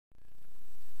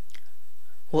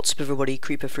What's up everybody,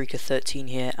 CreeperFreaker13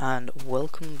 here and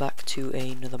welcome back to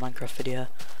another Minecraft video.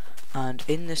 And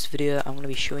in this video I'm going to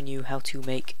be showing you how to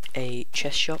make a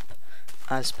chest shop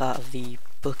as part of the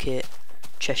Bukkit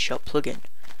chest shop plugin.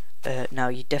 Now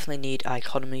you definitely need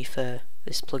iConomy for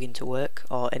this plugin to work,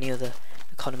 or any other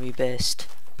economy based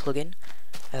plugin.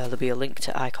 There'll be a link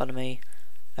to iConomy,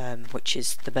 which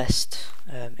is the best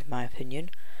in my opinion,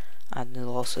 and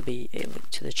there'll also be a link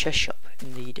to the chest shop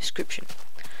in the description.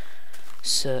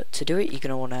 So to do it, you're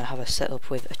going to want to have a setup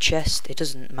with a chest. It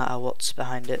doesn't matter what's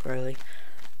behind it really,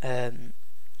 and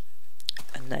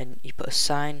then you put a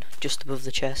sign just above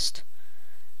the chest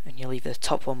and you leave the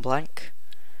top one blank,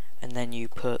 and then you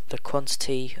put the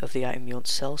quantity of the item you want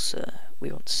to sell. So we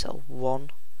want to sell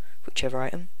 1, whichever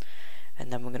item,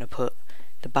 and then we're going to put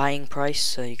the buying price,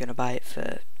 so you're going to buy it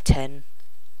for 10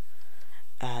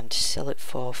 and sell it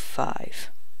for 5,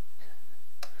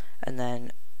 and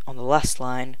then on the last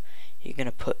line you're going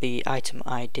to put the item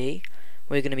ID.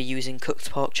 We're going to be using cooked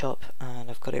pork chop,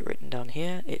 and I've got it written down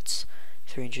here. It's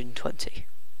 320.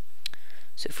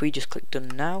 So if we just click done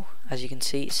now, as you can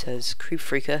see it says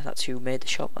CreeperFreaker, that's who made the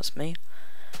shop, that's me.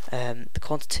 The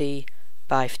quantity,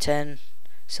 buy for 10,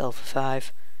 sell for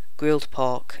 5, grilled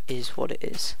pork is what it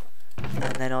is,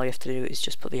 and then all you have to do is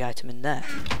just put the item in there.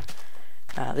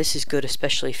 Now this is good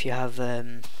especially if you have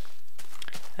a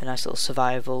nice little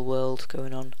survival world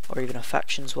going on, or even a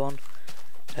factions one,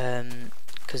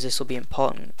 because this will be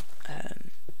important,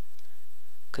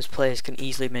 because players can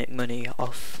easily make money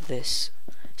off this,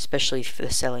 especially if they're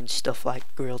selling stuff like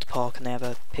grilled pork and they have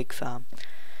a pig farm.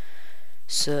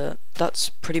 So that's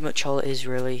pretty much all it is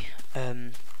really.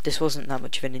 This wasn't that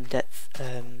much of an in-depth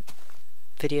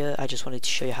video. I just wanted to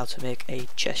show you how to make a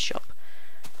chest shop.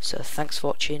 So thanks for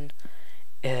watching.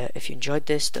 If you enjoyed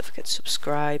this, don't forget to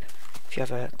subscribe. If you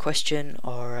have a question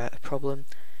or a problem,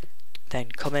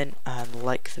 then comment and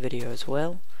like the video as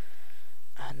well.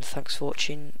 And thanks for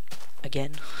watching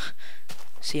again.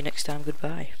 See you next time,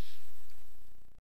 goodbye.